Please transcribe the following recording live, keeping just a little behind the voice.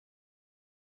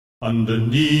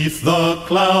Underneath the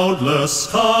cloudless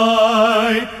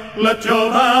sky, let your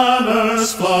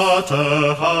banners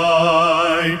flutter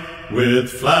high. With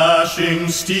flashing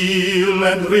steel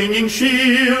and ringing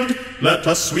shield, let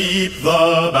us sweep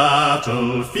the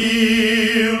battlefield.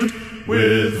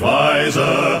 With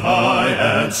visor high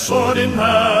and sword in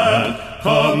hand,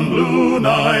 come blue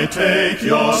knight, take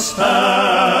your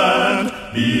stand.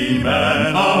 Be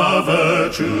men of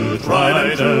virtue,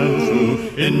 tried and true,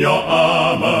 in your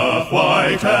armor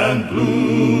white and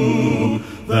blue.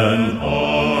 Then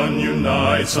on you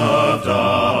knights of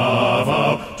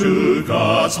Davao, to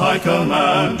God's high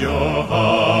command your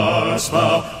hearts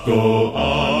bow. Go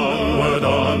onward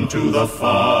unto the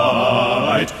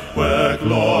fight, where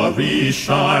glory's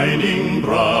shining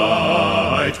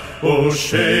bright. Oh,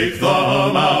 shake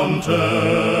the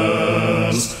mountains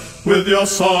with your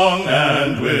song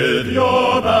and with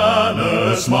your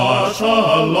banners, march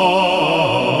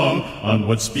along.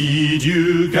 Onward speed,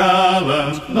 you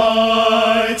gallant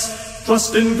knights,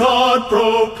 trust in God,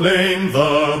 proclaim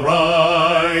the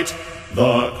right.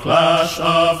 The clash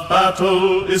of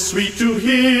battle is sweet to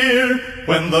hear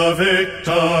when the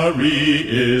victory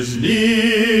is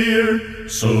near.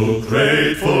 So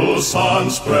grateful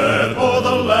songs spread o'er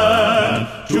the land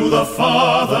to the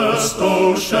farthest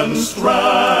ocean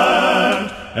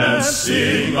strand, and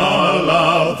sing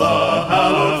aloud the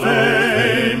hallowed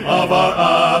fame of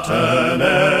our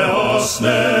Ateneo's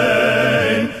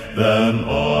name. Then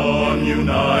on you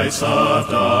knights of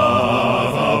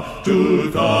Davao, to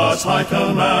God's high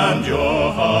command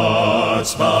your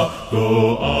hearts bow.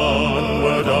 Go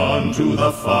onward unto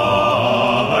the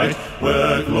fight,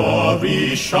 where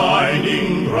glory's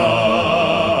shining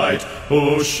bright.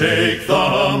 Oh, shake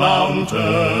the mountains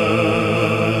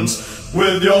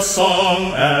with your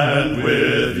song and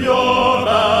with your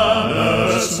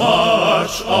banners,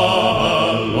 march on.